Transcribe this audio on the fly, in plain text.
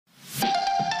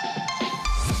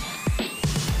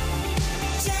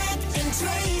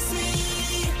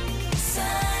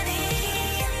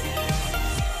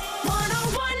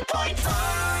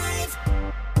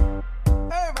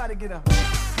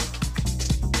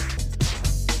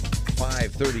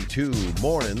5:32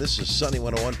 morning. This is Sunny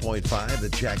 101.5, the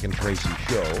Jack and Tracy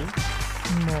Show.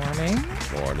 Morning.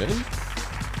 Morning.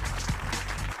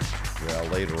 Well,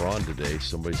 later on today,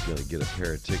 somebody's going to get a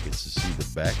pair of tickets to see the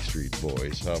Backstreet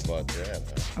Boys. How about that,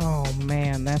 huh? Oh,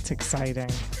 man, that's exciting.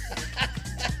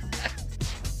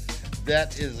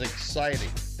 That is exciting.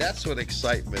 That's what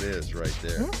excitement is right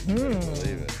there. You better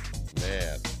believe it.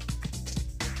 Man.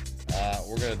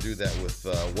 We're going to do that with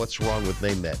What's Wrong with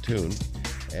Name That Tune.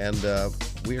 And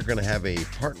we are going to have a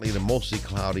partly to mostly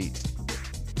cloudy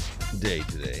day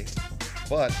today.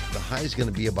 But the high is going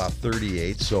to be about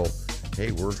 38. So,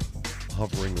 hey, we're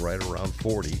hovering right around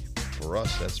 40. For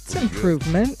us, that's pretty good.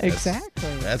 Improvement,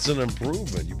 exactly. That's an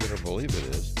improvement. You better believe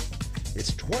it is.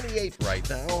 It's 28 right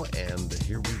now, and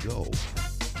here we go.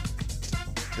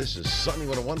 This is Sunny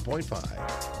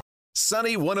 101.5.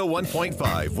 Sunny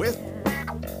 101.5 with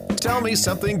Tell Me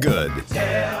Something Good.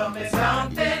 Tell me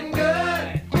something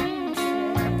good.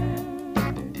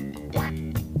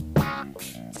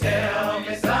 Tell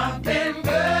me something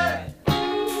good.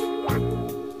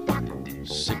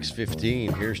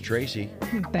 6:15. Here's Tracy.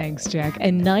 Thanks, Jack.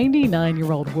 A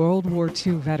 99-year-old World War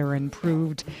II veteran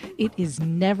proved it is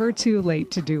never too late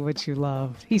to do what you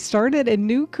love. He started a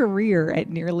new career at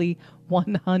nearly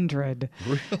 100.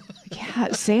 Really?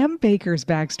 Yeah, Sam Baker's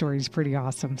backstory is pretty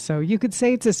awesome. So you could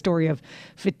say it's a story of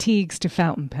fatigues to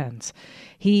fountain pens.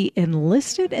 He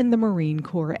enlisted in the Marine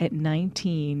Corps at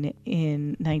 19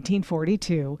 in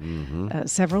 1942,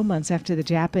 several months after the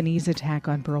Japanese attack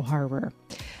on Pearl Harbor.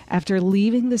 After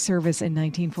leaving the service in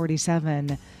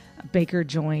 1947, Baker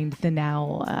joined the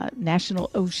now National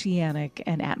Oceanic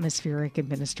and Atmospheric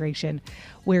Administration,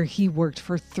 where he worked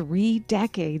for 3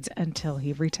 decades until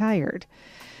he retired.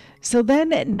 So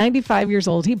then at 95 years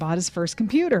old, he bought his first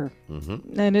computer.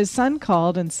 And his son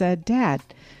called and said, "Dad,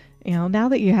 now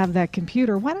that you have that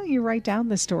computer, why don't you write down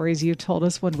the stories you told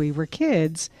us when we were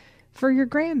kids for your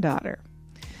granddaughter?"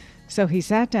 So he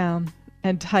sat down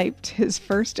and typed his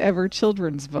first ever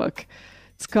children's book.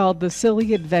 It's called The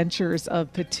Silly Adventures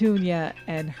of Petunia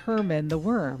and Herman the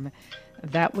Worm.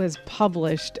 That was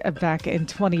published back in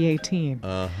 2018.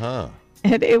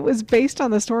 And it was based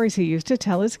on the stories he used to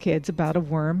tell his kids about a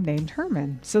worm named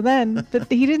Herman. So then,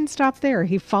 but he didn't stop there.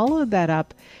 He followed that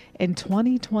up in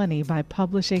 2020 by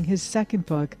publishing his second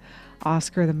book,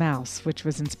 Oscar the Mouse, which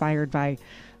was inspired by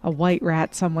a white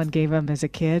rat someone gave him as a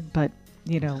kid. But,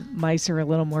 mice are a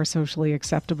little more socially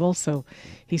acceptable. So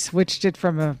he switched it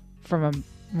from a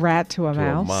rat to a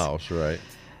mouse. A mouse, right.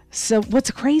 So what's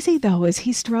crazy, though, is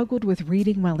he struggled with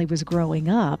reading while he was growing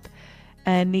up.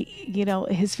 And,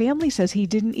 his family says he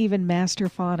didn't even master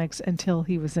phonics until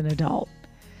he was an adult.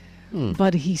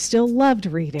 But he still loved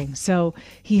reading. So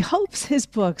he hopes his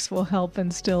books will help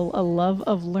instill a love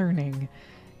of learning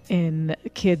in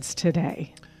kids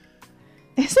today.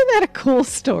 Isn't that a cool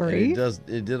story?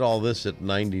 It did all this at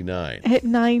 99. At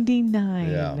 99.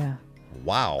 Yeah.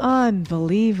 Wow.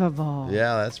 Unbelievable.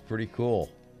 Yeah, that's pretty cool.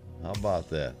 How about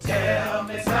that? Tell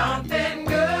me something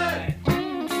good.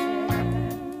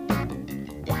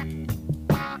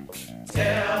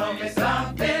 Tell me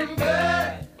something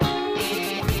good.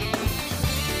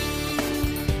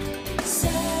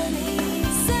 Sunny,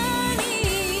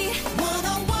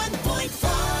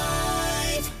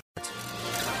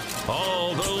 101.5.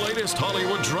 All the latest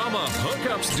Hollywood drama,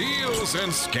 hookups, deals,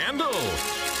 and scandal.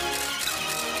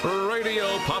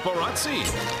 Radio Paparazzi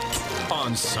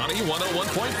on Sunny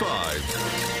 101.5.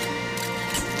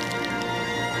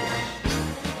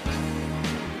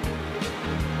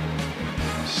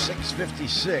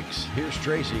 6:56. Here's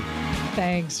Tracy.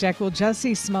 Thanks, Jack. Well,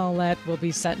 Jussie Smollett will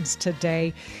be sentenced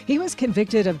today. He was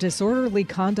convicted of disorderly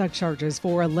conduct charges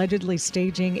for allegedly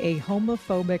staging a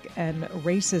homophobic and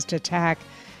racist attack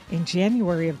in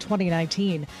January of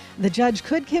 2019. The judge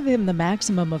could give him the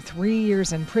maximum of 3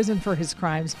 years in prison for his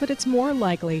crimes, but it's more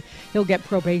likely he'll get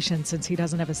probation since he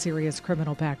doesn't have a serious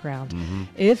criminal background.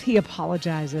 If he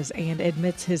apologizes and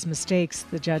admits his mistakes,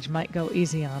 the judge might go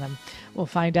easy on him. We'll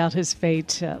find out his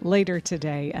fate later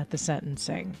today at the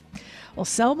sentencing. Well,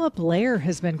 Selma Blair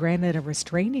has been granted a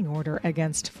restraining order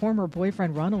against former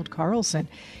boyfriend Ronald Carlson.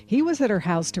 He was at her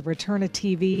house to return a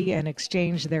TV and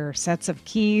exchange their sets of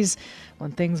keys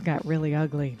when things got really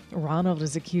ugly. Ronald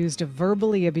is accused of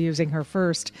verbally abusing her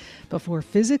first before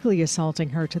physically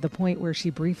assaulting her to the point where she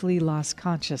briefly lost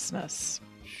consciousness.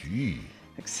 Gee.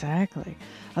 Exactly.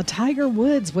 Tiger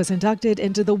Woods was inducted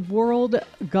into the World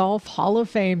Golf Hall of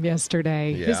Fame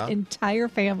yesterday. Yeah. His entire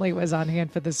family was on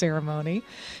hand for the ceremony.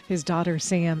 His daughter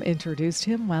Sam introduced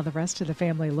him while the rest of the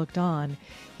family looked on.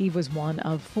 He was one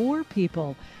of 4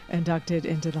 people inducted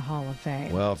into the Hall of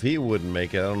Fame. Well, if he wouldn't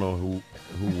make it, I don't know who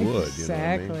would.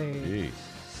 Exactly. You know what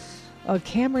I mean?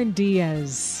 Cameron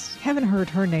Diaz, haven't heard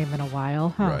her name in a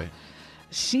while, huh? Right.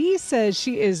 She says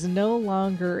she is no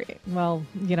longer,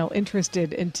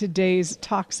 interested in today's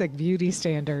toxic beauty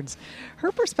standards.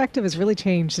 Her perspective has really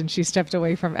changed since she stepped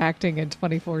away from acting in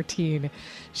 2014.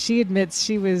 She admits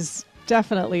she was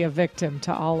definitely a victim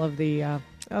to all of the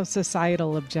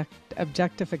societal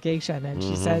objectification. And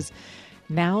she says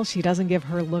now she doesn't give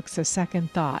her looks a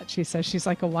second thought. She says she's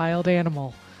like a wild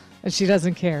animal and she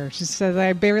doesn't care. She says,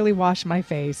 I barely wash my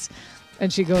face.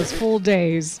 And she goes full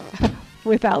days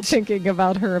without thinking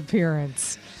about her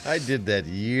appearance. I did that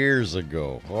years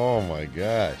ago. Oh my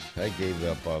gosh. I gave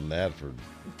up on that for...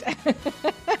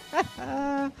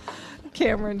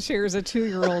 Cameron shares a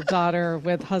 2-year-old daughter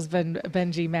with husband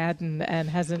Benji Madden and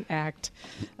hasn't acted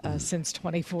since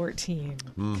 2014.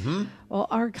 Mm-hmm. Well,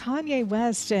 are Kanye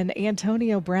West and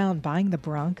Antonio Brown buying the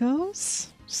Broncos?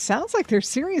 Sounds like they're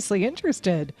seriously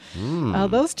interested.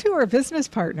 Those 2 are business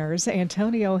partners.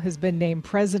 Antonio has been named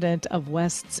president of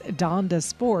West's Donda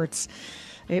Sports.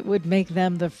 It would make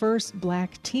them the first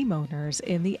black team owners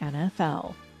in the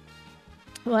NFL.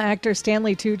 Well, actor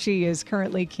Stanley Tucci is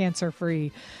currently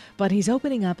cancer-free, but he's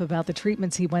opening up about the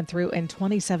treatments he went through in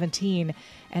 2017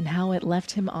 and how it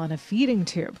left him on a feeding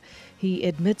tube. He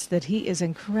admits that he is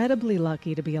incredibly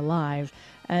lucky to be alive,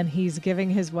 and he's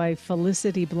giving his wife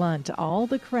Felicity Blunt all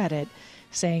the credit,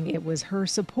 saying it was her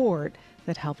support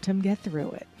that helped him get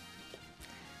through it.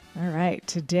 All right,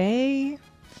 today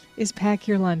is Pack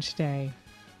Your Lunch Day.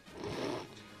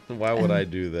 Why would I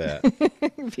do that?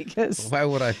 Because why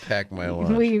would I pack my lunch?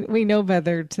 we know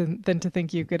better than to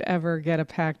think you could ever get a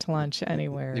packed lunch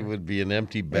anywhere. It would be an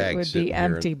empty bag. It would be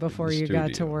empty before you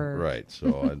got to work. Right.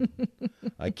 So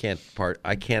I can't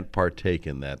partake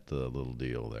in that little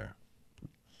deal there.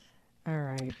 All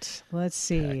right. Let's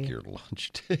see. Pack your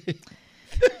lunch day.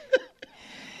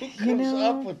 Who comes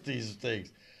up with these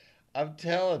things? I'm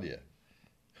telling you.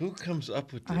 Who comes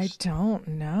up with this? I don't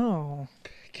know.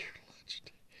 Pack your lunch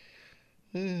day.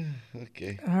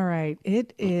 Okay. All right.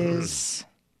 It is.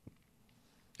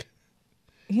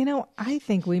 I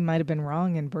think we might have been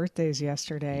wrong in birthdays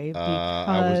yesterday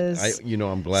because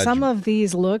I'm glad some of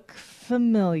these look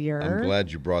familiar. I'm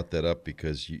glad you brought that up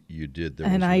because you did.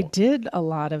 I did a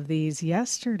lot of these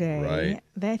yesterday. Right.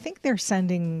 I think they're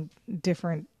sending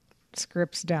different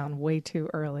scripts down way too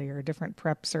early or different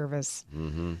prep service.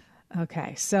 Mm-hmm.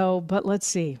 Okay. So, but let's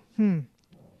see.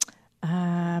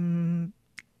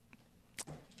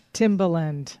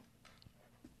 Timbaland.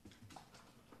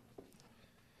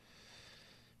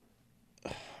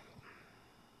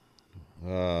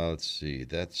 Let's see.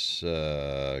 That's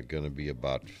going to be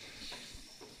about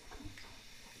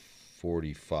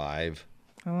 45.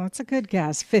 Oh, that's a good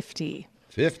guess. 50.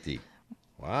 50.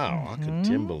 Wow. How could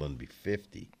Timbaland be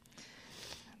 50?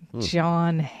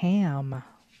 John Hamm.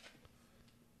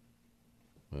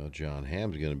 Well, John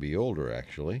Hamm's going to be older,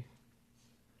 actually.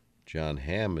 John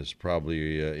Hamm is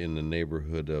probably in the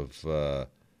neighborhood of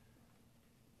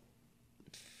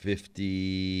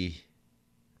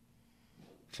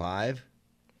 55.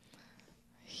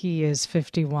 He is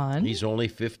 51. He's only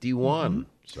 51. Mm-hmm.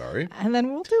 Sorry. And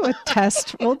then we'll do a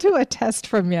test. We'll do a test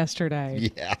from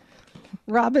yesterday. Yeah.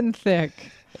 Robin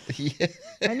Thicke. Yeah.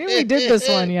 I knew we did this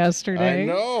one yesterday. I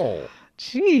know.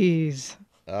 Jeez.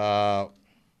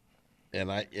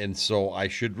 And so I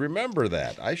should remember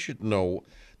that. I should know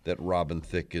that Robin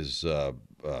Thicke is he's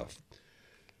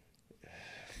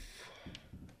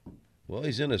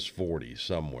in his 40s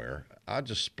somewhere. I'll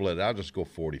just go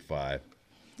 45.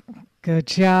 Good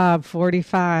job,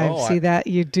 45. See that?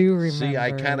 You do remember. See,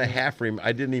 I kind of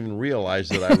I didn't even realize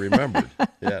that I remembered.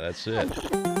 Yeah, that's it.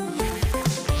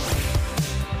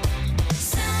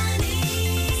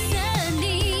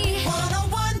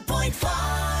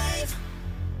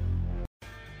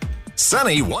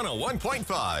 Sunny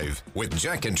 101.5 with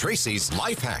Jack and Tracy's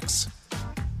Life Hacks.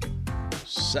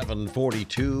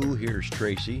 7:42. Here's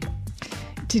Tracy.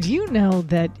 Did you know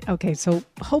that, okay, so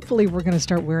hopefully we're going to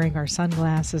start wearing our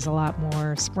sunglasses a lot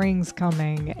more. Spring's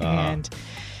coming, and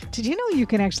Did you know you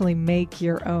can actually make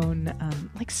your own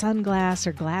like sunglass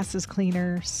or glasses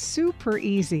cleaner? Super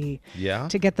easy. Yeah?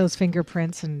 To get those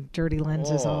fingerprints and dirty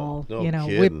lenses Oh, all, no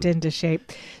whipped kidding. into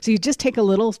shape. So you just take a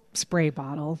little spray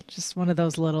bottle, just one of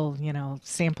those little,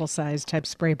 sample size type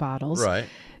spray bottles. Right.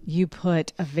 You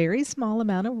put a very small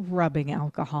amount of rubbing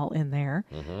alcohol in there,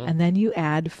 Mm-hmm. and then you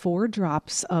add 4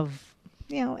 drops of,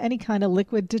 any kind of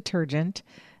liquid detergent.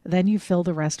 Then you fill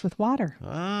the rest with water.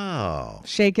 Oh.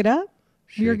 Shake it up.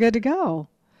 You're Shake good to go.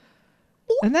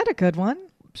 Isn't that a good one?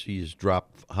 So you just drop,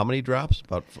 how many drops?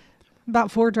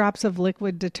 About 4 drops of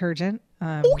liquid detergent,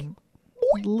 a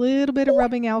little bit of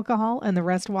rubbing alcohol, and the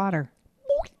rest water.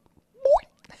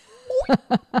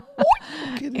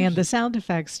 And the sound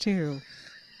effects, too.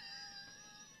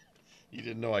 You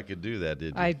didn't know I could do that,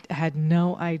 did you? I had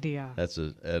no idea. That's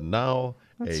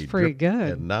pretty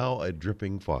good. And now a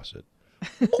dripping faucet.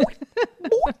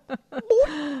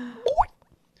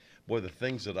 Boy, the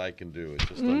things that I can do, it's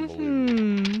just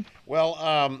unbelievable.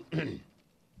 Well,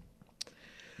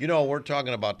 we're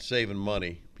talking about saving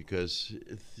money because,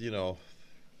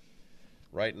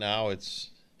 right now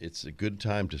it's a good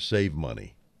time to save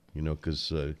money,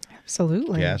 because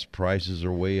Absolutely. gas prices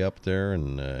are way up there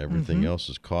and everything else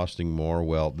is costing more.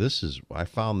 Well, I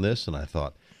found this and I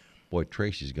thought, boy,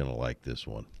 Tracy's going to like this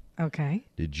one. Okay.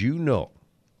 Did you know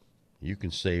you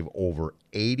can save over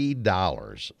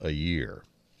 $80 a year?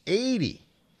 80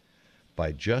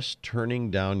 by just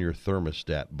turning down your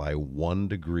thermostat by 1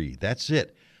 degree. That's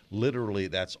it. Literally,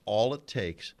 that's all it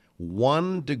takes.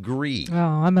 1 degree. Oh,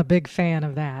 I'm a big fan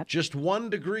of that. Just 1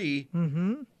 degree.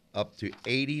 Up to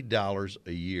 $80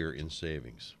 a year in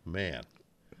savings. Man.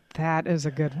 That is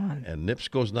a good one. And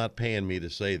NIPSCO's not paying me to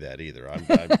say that either.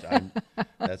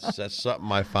 That's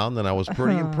something I found, and I was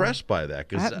pretty impressed by that.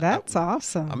 That's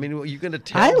awesome. I mean, you're going to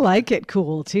tell. I like it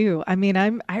cool too. I mean,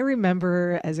 I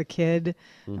remember as a kid,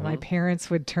 my parents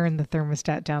would turn the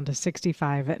thermostat down to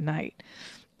 65 at night.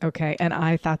 Okay, and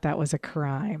I thought that was a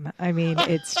crime. I mean,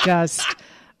 it's just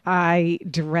I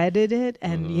dreaded it,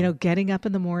 and getting up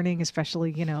in the morning,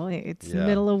 especially it's the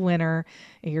middle of winter,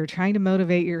 and you're trying to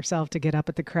motivate yourself to get up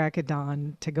at the crack of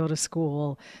dawn to go to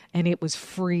school, and it was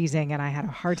freezing, and I had a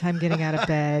hard time getting out of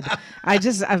bed. I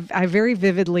very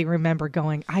vividly remember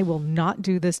going, I will not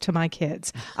do this to my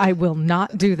kids. I will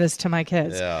not do this to my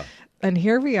kids. Yeah. And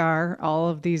here we are all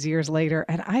of these years later,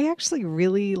 and I actually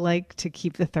really like to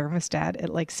keep the thermostat at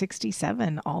like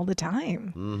 67 all the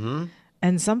time. Mm-hmm.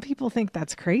 And some people think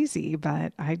that's crazy,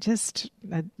 but I just,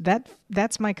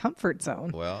 that's my comfort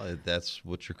zone. Well, that's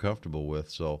what you're comfortable with.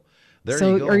 So there you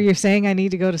So go. are you saying I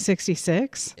need to go to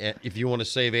 66? And if you want to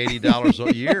save $80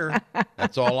 a year,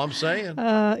 that's all I'm saying.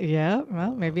 Yeah,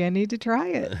 well, maybe I need to try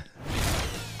it.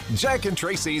 Jack and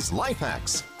Tracy's Life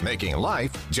Hacks, making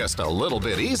life just a little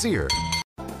bit easier.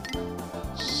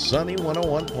 Sunny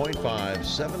 101.5,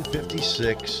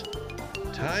 756.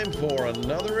 Time for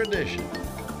another edition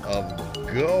of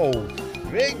Go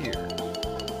Figure.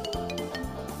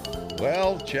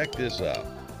 Well, check this out.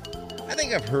 I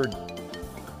think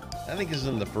this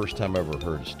isn't the first time I've ever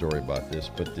heard a story about this,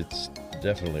 but it's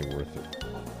definitely worth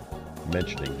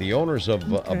mentioning. The owners of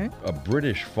a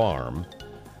British farm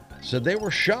said they were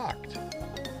shocked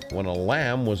when a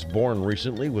lamb was born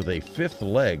recently with a 5th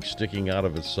leg sticking out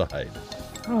of its side.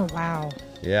 Oh, wow.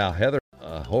 Yeah, Heather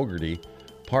Hogarty,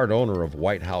 part owner of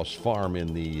White House Farm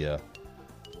in the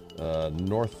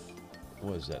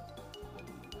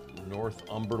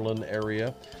Northumberland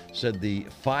area, said the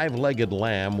 5-legged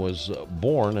lamb was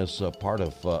born as a part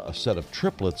of a set of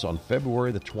triplets on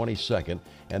February the 22nd,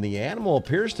 and the animal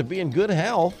appears to be in good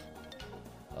health.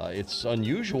 It's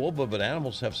unusual, but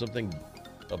animals have something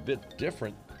a bit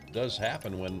different. It does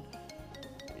happen when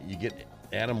you get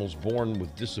animals born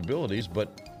with disabilities,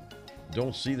 but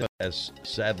don't see them as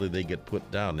sadly they get put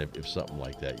down if something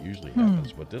like that usually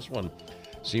happens. But this one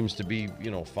seems to be,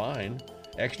 fine.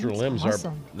 Extra limbs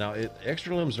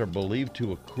are believed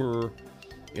to occur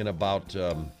in about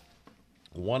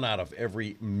 1 out of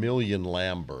every 1,000,000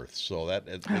 lamb births. So it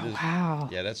is. Wow.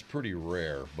 Yeah, that's pretty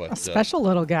rare. But A special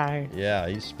little guy. yeah,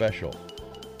 he's special.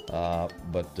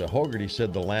 But Hogarty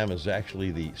said the lamb is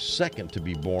actually the second to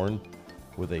be born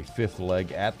with a 5th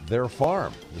leg at their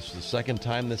farm. This is the second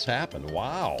time this happened.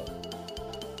 Wow.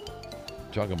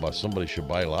 Talking about somebody should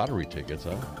buy lottery tickets,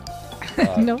 huh?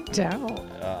 No doubt.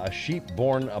 A sheep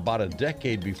born about a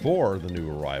decade before the new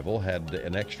arrival had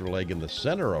an extra leg in the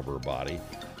center of her body.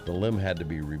 The limb had to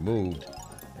be removed,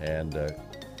 and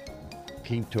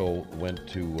Pinto went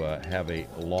to have a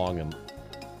long and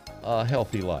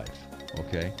healthy life.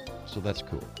 Okay, so that's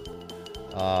cool.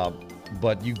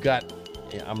 But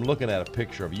I'm looking at a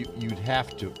picture of you. You'd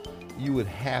have to, you would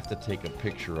have to take a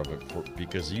picture of it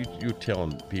because you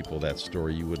telling people that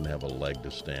story, you wouldn't have a leg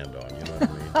to stand on. You know what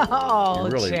I mean? Oh,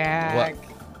 You really, Jack.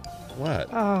 What?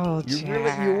 Oh, You Jack.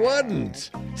 really, you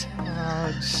wouldn't.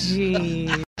 Oh,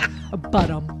 gee.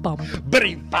 Bum. But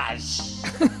he buzz.